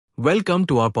Welcome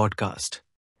to our podcast.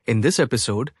 In this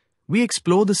episode, we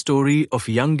explore the story of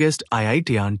youngest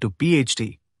IITian to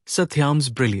PhD, Satyam's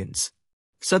brilliance.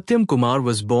 Satyam Kumar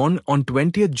was born on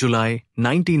 20th July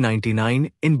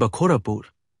 1999 in Bakhorapur,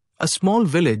 a small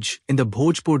village in the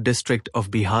Bhojpur district of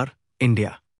Bihar,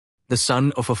 India. The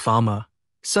son of a farmer,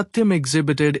 Satyam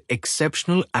exhibited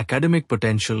exceptional academic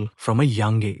potential from a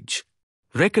young age.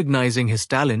 Recognizing his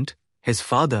talent, his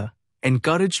father,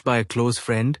 encouraged by a close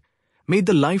friend, made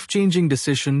the life-changing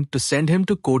decision to send him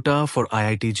to Kota for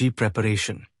IITG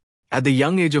preparation. At the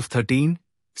young age of 13,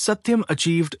 Satyam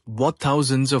achieved what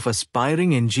thousands of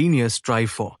aspiring engineers strive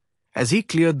for, as he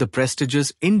cleared the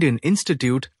prestigious Indian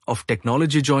Institute of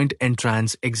Technology Joint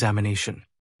Entrance Examination.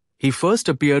 He first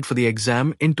appeared for the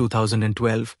exam in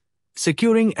 2012,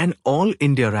 securing an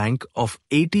All-India rank of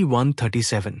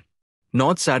 8137.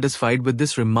 Not satisfied with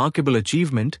this remarkable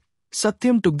achievement,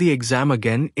 Satyam took the exam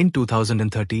again in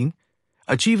 2013,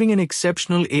 achieving an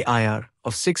exceptional AIR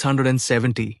of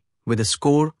 670 with a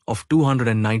score of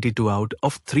 292 out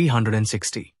of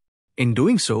 360. In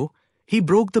doing so, he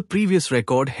broke the previous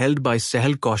record held by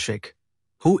Sehal Kaushik,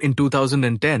 who in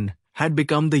 2010 had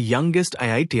become the youngest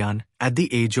IITian at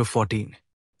the age of 14.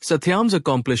 Satyam's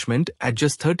accomplishment at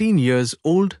just 13 years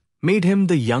old made him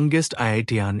the youngest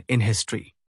IITian in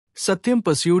history. Satyam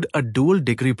pursued a dual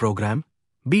degree program,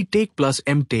 B.Tech plus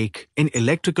M.Tech in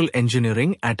electrical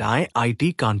engineering at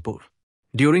IIT Kanpur.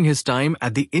 During his time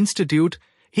at the institute,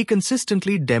 he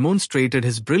consistently demonstrated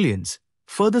his brilliance,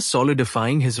 further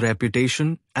solidifying his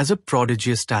reputation as a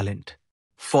prodigious talent.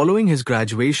 Following his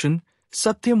graduation,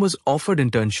 Satyam was offered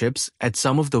internships at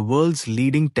some of the world's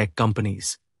leading tech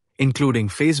companies, including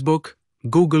Facebook,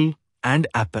 Google, and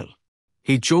Apple.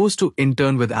 He chose to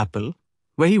intern with Apple,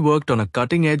 where he worked on a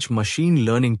cutting-edge machine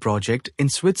learning project in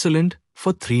Switzerland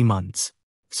for 3 months.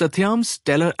 Satyam's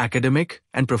stellar academic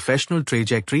and professional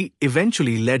trajectory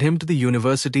eventually led him to the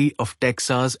University of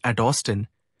Texas at Austin,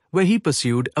 where he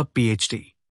pursued a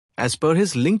PhD. As per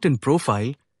his LinkedIn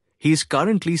profile, he is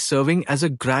currently serving as a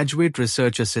graduate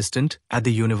research assistant at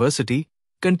the university,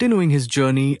 continuing his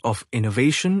journey of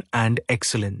innovation and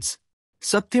excellence.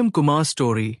 Satyam Kumar's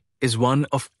story is one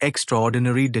of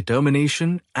extraordinary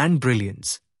determination and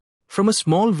brilliance. From a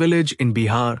small village in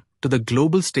Bihar to the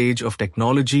global stage of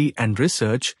technology and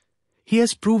research, he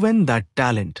has proven that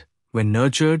talent, when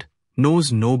nurtured,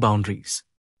 knows no boundaries.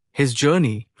 His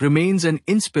journey remains an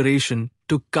inspiration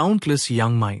to countless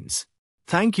young minds.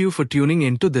 Thank you for tuning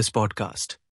into this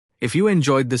podcast. If you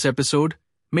enjoyed this episode,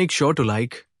 make sure to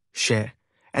like, share,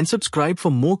 and subscribe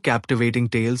for more captivating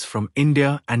tales from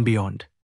India and beyond.